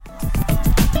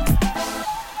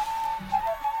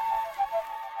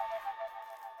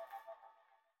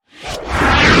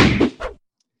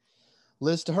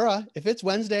Liz Tahura, if it's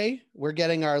Wednesday, we're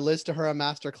getting our Liz Tahura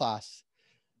masterclass.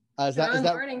 Good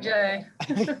morning, Jay.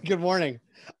 Good morning.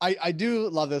 I do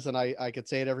love this, and I could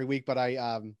say it every week, but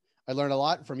I learned a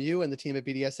lot from you and the team at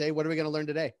BDSA. What are we going to learn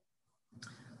today?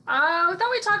 I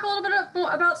thought we'd talk a little bit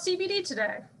about CBD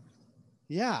today.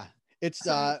 Yeah, it's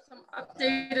some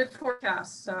updated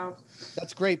forecasts. So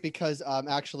that's great because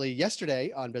actually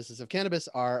yesterday on Business of Cannabis,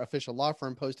 our official law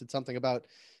firm posted something about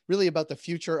the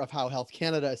future of how Health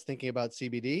Canada is thinking about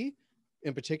CBD,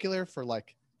 in particular for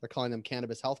they're calling them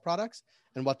cannabis health products,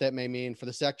 and what that may mean for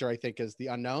the sector, I think, is the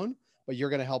unknown. But you're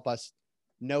going to help us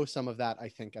know some of that, I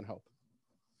think, and hope.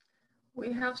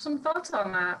 We have some thoughts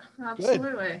on that.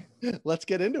 Absolutely. Good. Let's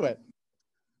get into it.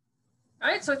 All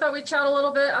right, so I thought we'd chat a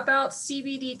little bit about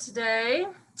CBD today.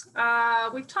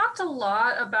 We've talked a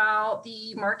lot about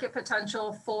the market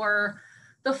potential for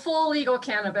the full legal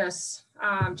cannabis,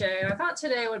 Jay. And I thought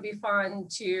today would be fun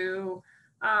to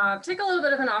take a little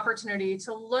bit of an opportunity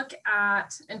to look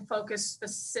at and focus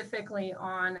specifically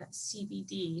on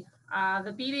CBD.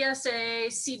 The BDSA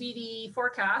CBD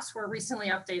forecasts were recently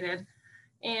updated,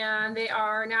 and they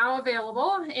are now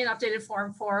available in updated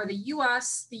form for the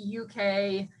US, the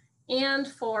UK, and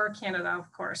for Canada,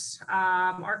 of course.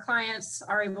 Our clients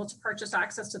are able to purchase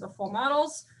access to the full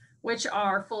models, which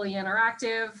are fully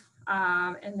interactive,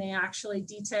 and they actually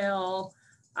detail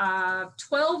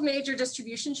 12 major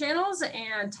distribution channels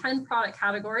and 10 product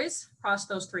categories across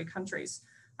those 3 countries.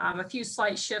 A few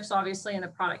slight shifts, obviously, in the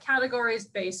product categories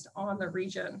based on the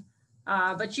region.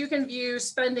 But you can view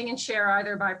spending and share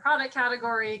either by product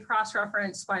category,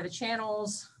 cross-referenced by the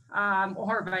channels,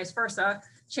 or vice versa,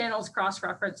 channels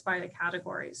cross-referenced by the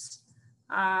categories.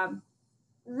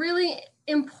 Really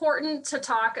important to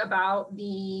talk about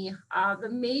the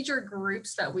major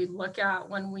groups that we look at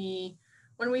when we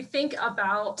think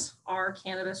about our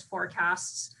cannabis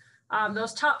forecasts.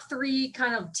 Those top 3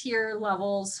 kind of tier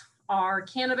levels are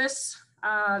cannabis,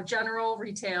 general,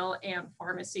 retail, and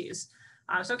pharmacies.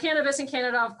 So cannabis in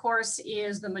Canada, of course,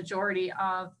 is the majority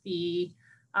of the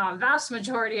vast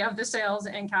majority of the sales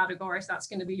and categories. That's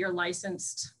going to be your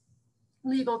licensed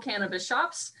legal cannabis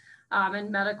shops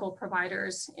and medical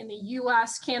providers. In the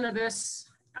US, cannabis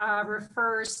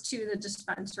refers to the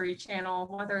dispensary channel,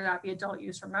 whether that be adult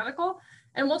use or medical.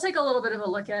 And we'll take a little bit of a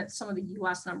look at some of the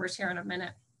US numbers here in a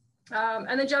minute.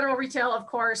 And the general retail, of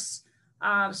course,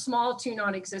 small to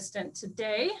non-existent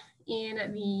today in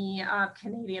the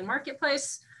Canadian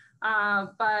marketplace.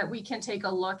 But we can take a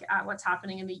look at what's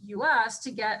happening in the US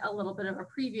to get a little bit of a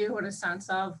preview and a sense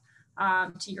of,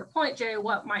 to your point, Jay,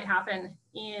 what might happen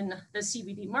in the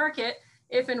CBD market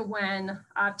if and when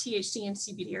THC and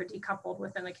CBD are decoupled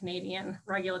within the Canadian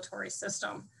regulatory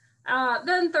system.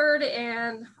 Then third,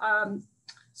 and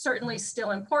certainly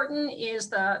still important, is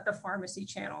the pharmacy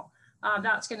channel.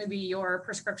 That's going to be your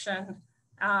prescription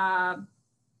and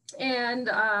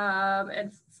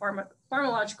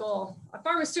pharmaceutical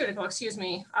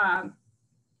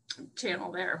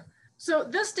channel there. So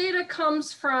this data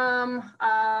comes from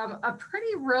a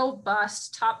pretty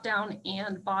robust top-down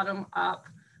and bottom-up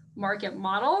market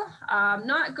model. I'm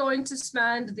not going to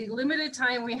spend the limited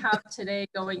time we have today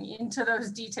going into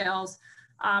those details,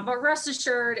 but rest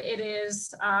assured it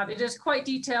is quite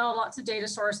detailed, lots of data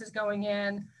sources going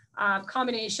in,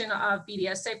 combination of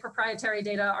BDSA proprietary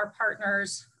data, our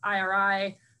partners,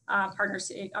 IRI,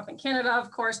 partners up in Canada, of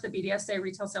course, the BDSA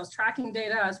retail sales tracking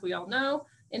data, as we all know,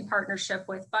 in partnership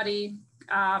with Buddy,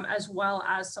 as well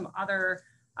as some other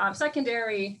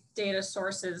secondary data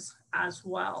sources as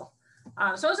well.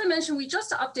 So as I mentioned, we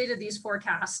just updated these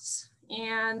forecasts,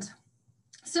 and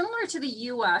similar to the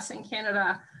US and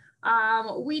Canada,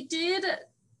 we did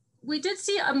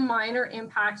see a minor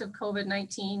impact of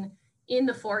COVID-19 in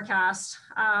the forecast.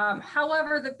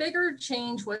 However, the bigger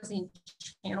change was in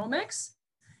channel mix,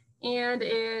 and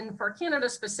for Canada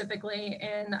specifically,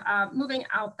 in moving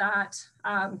out that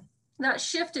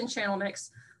shift in channel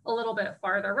mix a little bit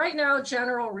farther. Right now,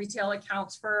 general retail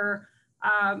accounts for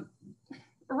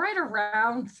right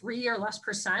around 3% or less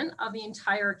of the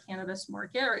entire cannabis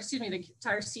market, or excuse me, the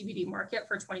entire CBD market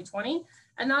for 2020.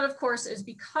 And that, of course, is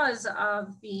because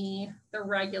of the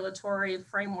regulatory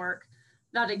framework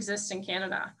that exists in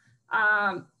Canada.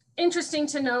 Interesting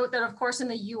to note that, of course, in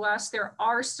the US, there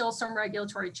are still some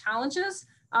regulatory challenges,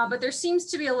 but there seems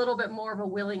to be a little bit more of a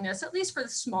willingness, at least for the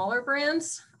smaller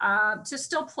brands, to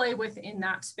still play within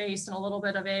that space in a little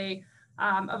bit of a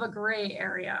gray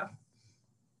area.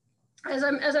 As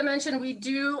I mentioned, we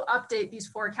do update these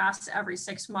forecasts every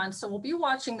 6 months, so we'll be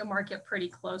watching the market pretty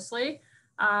closely.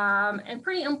 And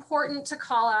pretty important to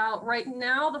call out, right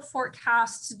now the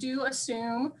forecasts do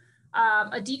assume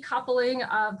a decoupling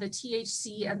of the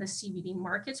THC and the CBD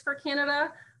markets for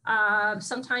Canada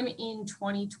sometime in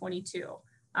 2022.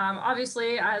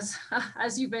 Obviously, as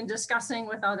you've been discussing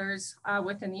with others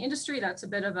within the industry, that's a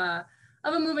bit of a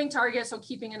moving target. So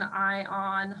keeping an eye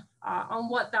on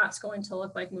what that's going to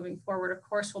look like moving forward, of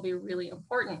course, will be really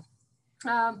important.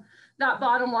 That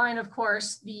bottom line, of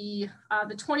course, the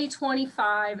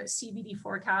 2025 CBD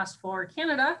forecast for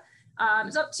Canada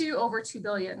is up to over $2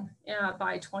 billion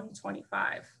by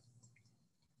 2025.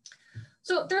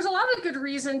 So there's a lot of good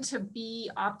reason to be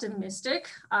optimistic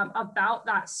about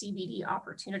that CBD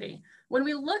opportunity. When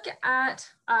we look at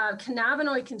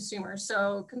cannabinoid consumers,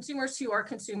 so consumers who are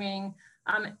consuming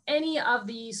any of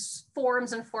these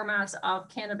forms and formats of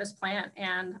cannabis plant,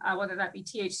 and whether that be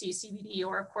THC, CBD,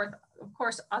 or of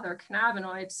course other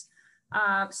cannabinoids,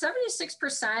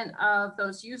 76% of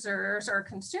those users or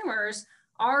consumers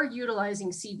are utilizing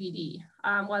CBD,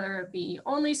 whether it be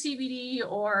only CBD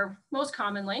or most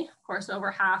commonly, of course,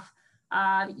 over half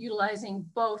utilizing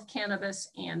both cannabis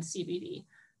and CBD.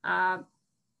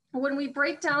 When we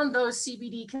break down those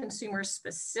CBD consumers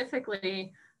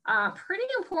specifically, pretty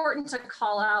important to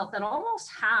call out that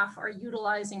almost half are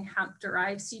utilizing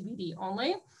hemp-derived CBD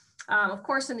only. Of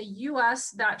course, in the US,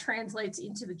 that translates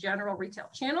into the general retail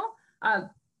channel.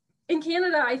 In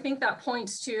Canada, I think that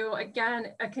points to, again,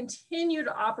 a continued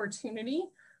opportunity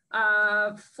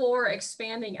for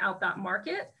expanding out that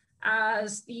market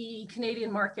as the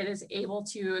Canadian market is able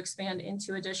to expand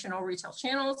into additional retail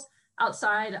channels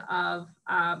outside of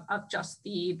just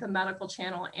the medical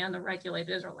channel and the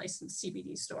regulated or licensed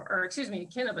CBD store, or excuse me,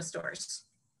 cannabis stores.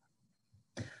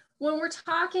 When we're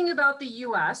talking about the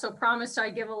US, so promised I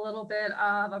give a little bit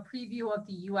of a preview of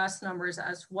the US numbers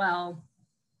as well.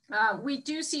 We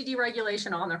do see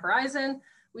deregulation on the horizon.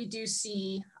 We do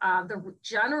see the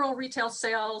general retail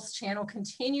sales channel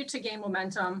continue to gain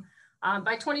momentum.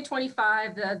 By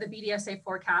 2025, the BDSA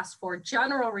forecast for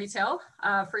general retail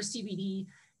for CBD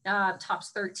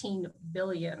tops 13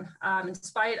 billion, in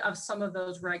spite of some of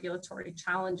those regulatory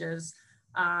challenges.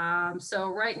 So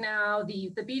right now,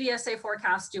 the BDSA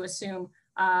forecasts do assume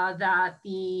that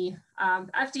the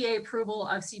FDA approval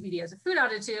of CBD as a food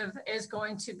additive is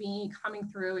going to be coming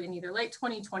through in either late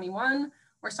 2021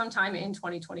 or sometime in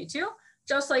 2022,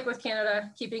 just like with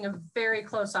Canada, keeping a very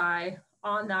close eye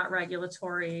on that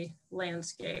regulatory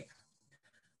landscape.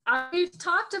 We've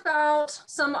talked about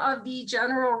some of the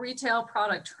general retail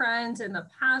product trends in the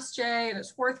past, Jay, and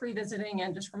it's worth revisiting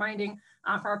and just reminding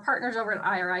for our partners over at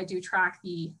IRI do track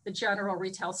the general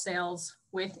retail sales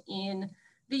within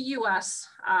the US,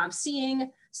 seeing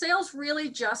sales really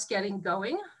just getting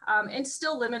going and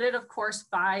still limited, of course,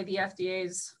 by the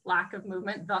FDA's lack of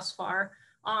movement thus far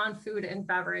on food and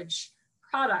beverage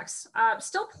products.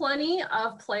 Still plenty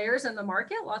of players in the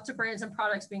market, lots of brands and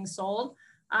products being sold,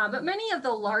 but many of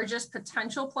the largest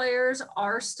potential players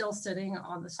are still sitting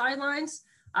on the sidelines,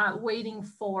 waiting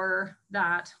for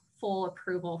that full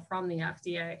approval from the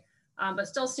FDA, but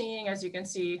still seeing, as you can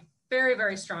see, very,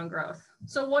 very strong growth.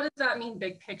 So what does that mean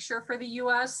big picture for the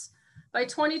US? By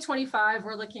 2025,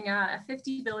 we're looking at a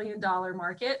 $50 billion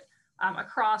market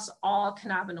across all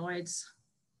cannabinoids.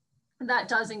 That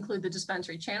does include the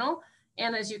dispensary channel.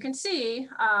 And as you can see,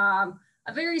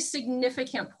 a very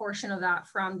significant portion of that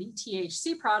from the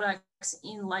THC products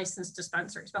in licensed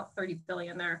dispensaries, about 30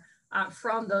 billion there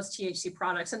from those THC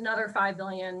products, another 5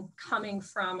 billion coming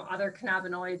from other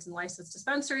cannabinoids and licensed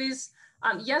dispensaries.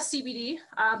 Yes, CBD,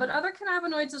 but other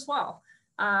cannabinoids as well.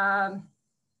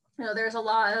 You know, there's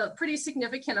a pretty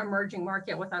significant emerging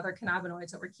market with other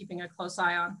cannabinoids that we're keeping a close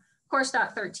eye on. Of course,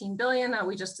 that 13 billion that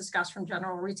we just discussed from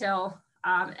general retail,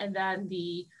 and then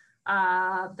the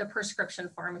prescription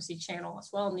pharmacy channel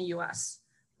as well in the US.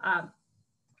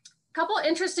 Couple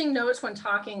interesting notes when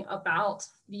talking about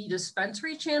the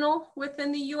dispensary channel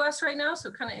within the US right now.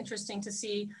 So kind of interesting to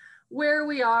see where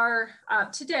we are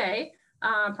today.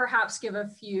 Perhaps give a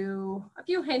few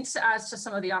hints as to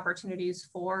some of the opportunities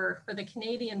for the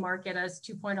Canadian market as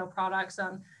 2.0 products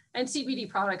and CBD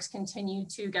products continue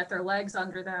to get their legs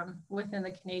under them within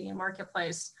the Canadian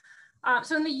marketplace.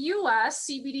 So in the US,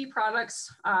 CBD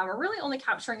products are really only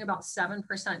capturing about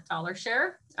 7% dollar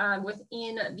share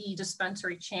within the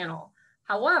dispensary channel.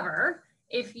 However,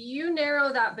 if you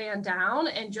narrow that band down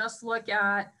and just look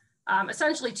at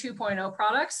essentially 2.0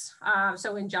 products,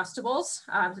 so ingestibles,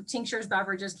 tinctures,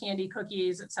 beverages, candy,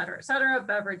 cookies, et cetera,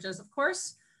 beverages, of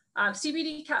course.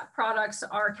 CBD products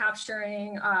are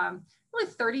capturing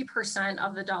really 30%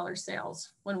 of the dollar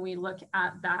sales when we look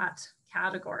at that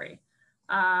category.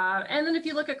 And then if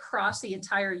you look across the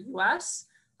entire US,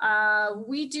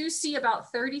 We do see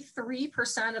about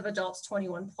 33% of adults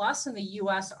 21 plus in the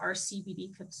US are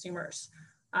CBD consumers.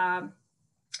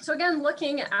 So again,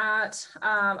 looking at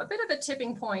a bit of a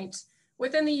tipping point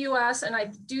within the US, and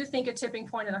I do think a tipping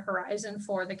point in the horizon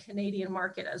for the Canadian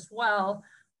market as well,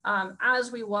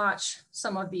 as we watch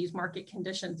some of these market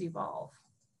conditions evolve.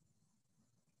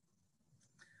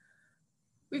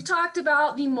 We've talked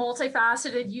about the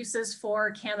multifaceted uses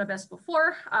for cannabis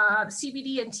before.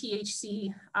 CBD and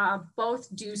THC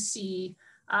both do see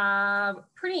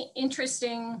pretty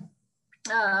interesting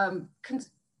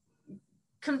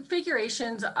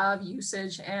configurations of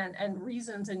usage and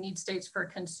reasons and need states for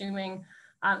consuming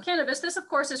cannabis. This, of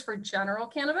course, is for general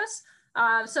cannabis.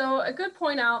 So a good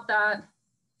point out that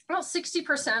about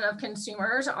 60% of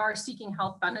consumers are seeking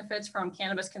health benefits from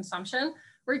cannabis consumption,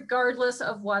 regardless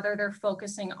of whether they're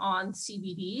focusing on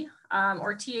CBD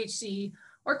or THC,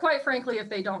 or quite frankly, if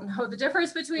they don't know the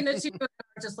difference between the two, they're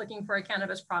just looking for a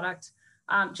cannabis product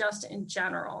just in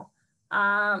general.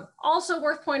 Also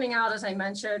worth pointing out, as I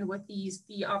mentioned, with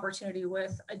the opportunity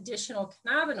with additional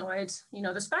cannabinoids,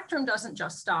 the spectrum doesn't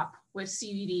just stop with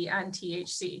CBD and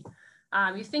THC.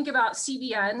 You think about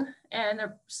CBN and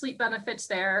the sleep benefits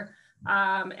there.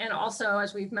 And also,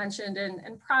 as we've mentioned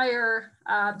in prior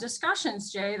discussions,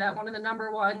 Jay, that one of the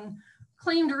 #1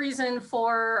 claimed reason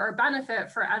for or benefit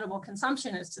for edible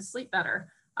consumption is to sleep better.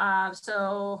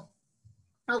 So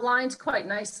aligns quite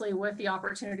nicely with the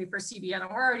opportunity for CBN. And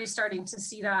we're already starting to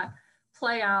see that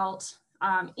play out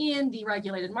in the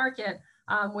regulated market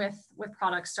with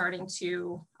products starting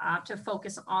to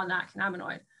focus on that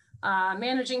cannabinoid.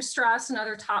 Managing stress,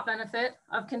 another top benefit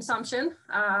of consumption,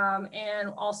 and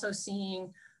also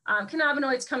seeing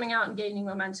cannabinoids coming out and gaining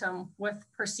momentum with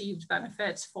perceived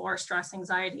benefits for stress,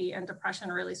 anxiety, and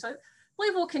depression really. So I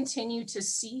believe we'll continue to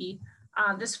see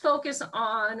this focus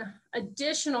on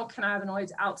additional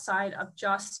cannabinoids outside of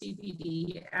just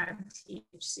CBD and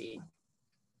THC.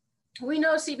 We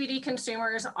know CBD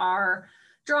consumers are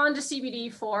drawn to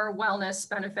CBD for wellness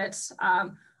benefits.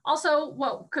 Also,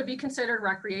 what could be considered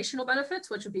recreational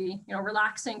benefits, which would be,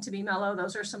 relaxing, to be mellow.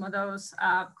 Those are some of those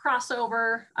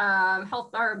crossover health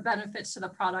or benefits to the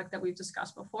product that we've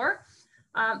discussed before.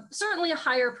 Certainly a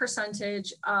higher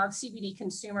percentage of CBD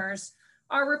consumers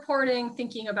are reporting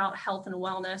thinking about health and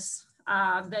wellness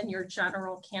than your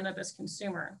general cannabis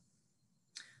consumer.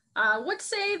 Would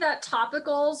say that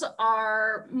topicals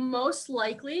are most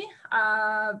likely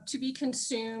to be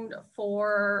consumed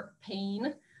for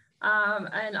pain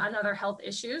and other health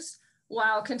issues,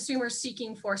 while consumers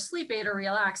seeking for sleep aid or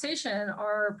relaxation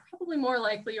are probably more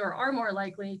likely or are more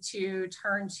likely to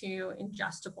turn to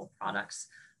ingestible products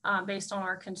based on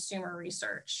our consumer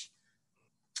research.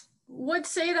 Would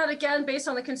say that again, based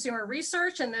on the consumer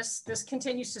research, and this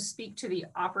continues to speak to the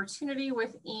opportunity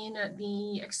within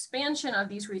the expansion of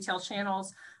these retail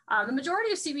channels. The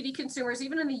majority of CBD consumers,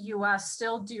 even in the US,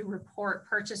 still do report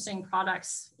purchasing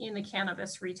products in the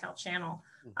cannabis retail channel,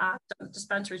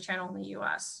 dispensary channel in the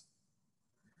US.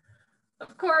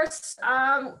 Of course,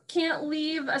 can't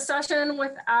leave a session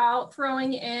without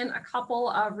throwing in a couple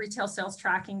of retail sales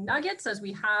tracking nuggets, as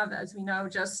we have, as we know,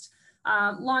 just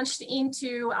launched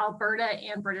into Alberta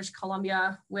and British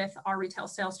Columbia with our retail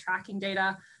sales tracking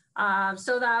data.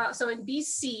 So in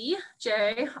BC,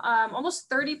 Jay, almost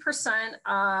 30%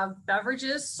 of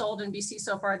beverages sold in BC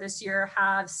so far this year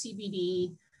have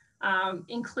CBD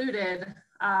included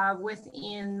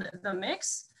within the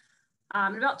mix,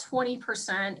 and about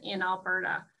 20% in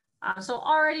Alberta. So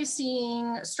already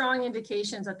seeing strong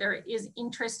indications that there is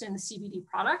interest in the CBD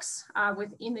products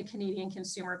within the Canadian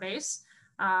consumer base.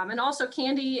 And also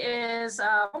candy is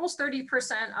almost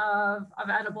 30% of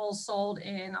edibles sold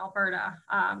in Alberta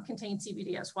contain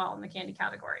CBD as well in the candy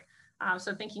category.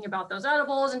 So thinking about those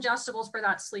edibles, ingestibles for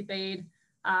that sleep aid,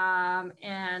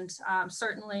 and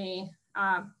certainly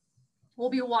we'll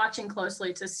be watching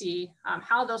closely to see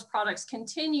how those products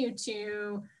continue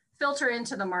to filter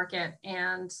into the market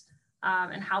and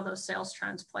how those sales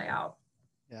trends play out.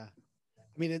 Yeah,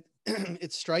 I mean,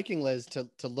 it's striking, Liz,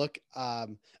 to look at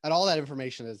all that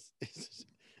information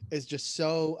is just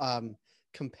so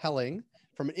compelling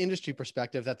from an industry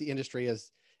perspective, that the industry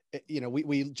is,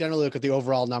 we generally look at the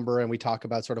overall number and we talk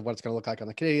about sort of what it's going to look like on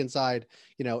the Canadian side,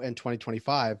 in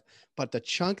 2025, but the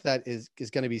chunk that is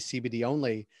going to be CBD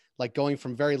only, like going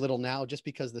from very little now, just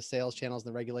because the sales channels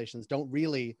and the regulations don't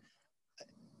really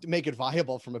make it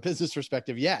viable from a business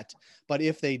perspective yet. But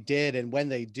if they did, and when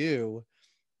they do,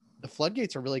 the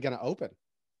floodgates are really going to open.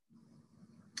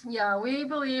 Yeah, we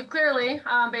believe clearly,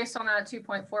 based on that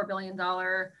 $2.4 billion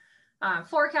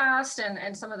forecast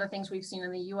and some of the things we've seen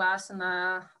in the US and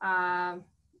the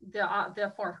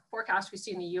forecast we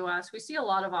see in the US, we see a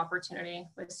lot of opportunity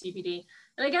with CBD.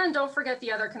 And again, don't forget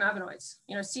the other cannabinoids.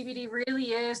 You know, CBD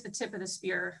really is the tip of the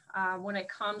spear when it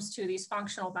comes to these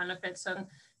functional benefits and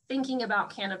thinking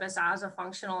about cannabis as a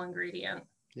functional ingredient.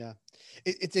 Yeah,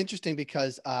 it's interesting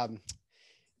because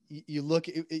you look,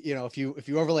 you know, if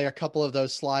you overlay a couple of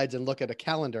those slides and look at a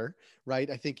calendar, right?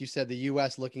 I think you said the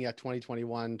US looking at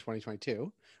 2021,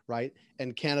 2022, right?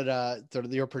 And Canada,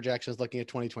 your projections looking at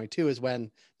 2022 is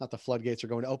when not the floodgates are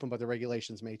going to open, but the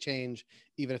regulations may change,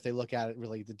 even if they look at it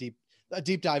really a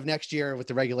deep dive next year with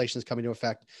the regulations coming into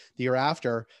effect the year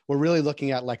after. We're really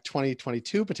looking at like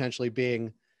 2022 potentially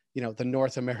being, you know, the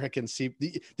North American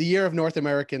the year of North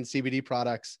American CBD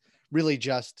products really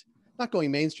just not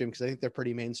going mainstream, because I think they're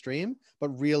pretty mainstream, but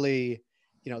really,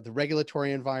 you know, the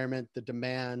regulatory environment, the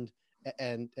demand,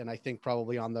 and I think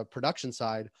probably on the production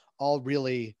side, all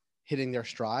really hitting their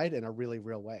stride in a really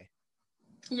real way.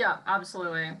 Yeah,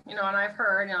 absolutely. You know, and I've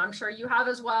heard, you know, I'm sure you have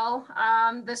as well,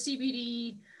 the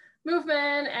CBD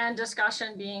movement and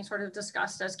discussion being sort of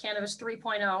discussed as cannabis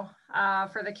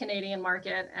 3.0 for the Canadian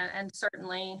market. And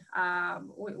certainly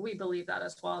we believe that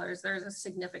as well. There's a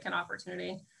significant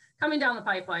opportunity coming down the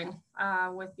pipeline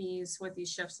with these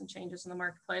shifts and changes in the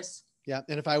marketplace. Yeah.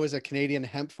 And if I was a Canadian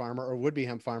hemp farmer or would-be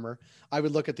hemp farmer, I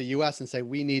would look at the US and say,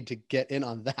 we need to get in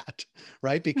on that,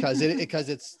 right? Because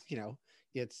it's, you know,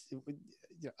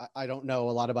 I don't know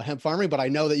a lot about hemp farming, but I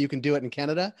know that you can do it in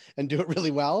Canada and do it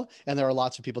really well. And there are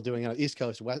lots of people doing it on the East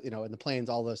Coast, West, you know, in the plains,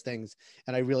 all those things.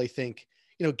 And I really think,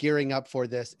 you know, gearing up for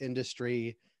this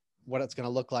industry, what it's going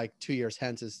to look like 2 years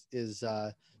hence is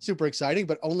super exciting,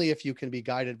 but only if you can be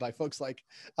guided by folks like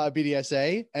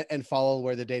BDSA and follow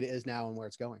where the data is now and where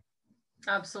it's going.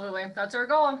 Absolutely. That's our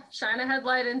goal. Shine a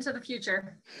headlight into the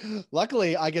future.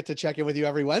 Luckily, I get to check in with you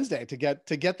every Wednesday to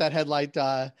get that headlight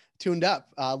tuned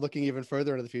up, looking even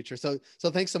further into the future. So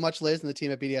thanks so much, Liz and the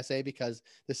team at BDSA, because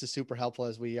this is super helpful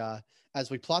as we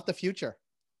plot the future.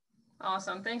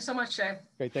 Awesome. Thanks so much, Shay.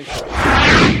 Great.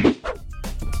 Thanks.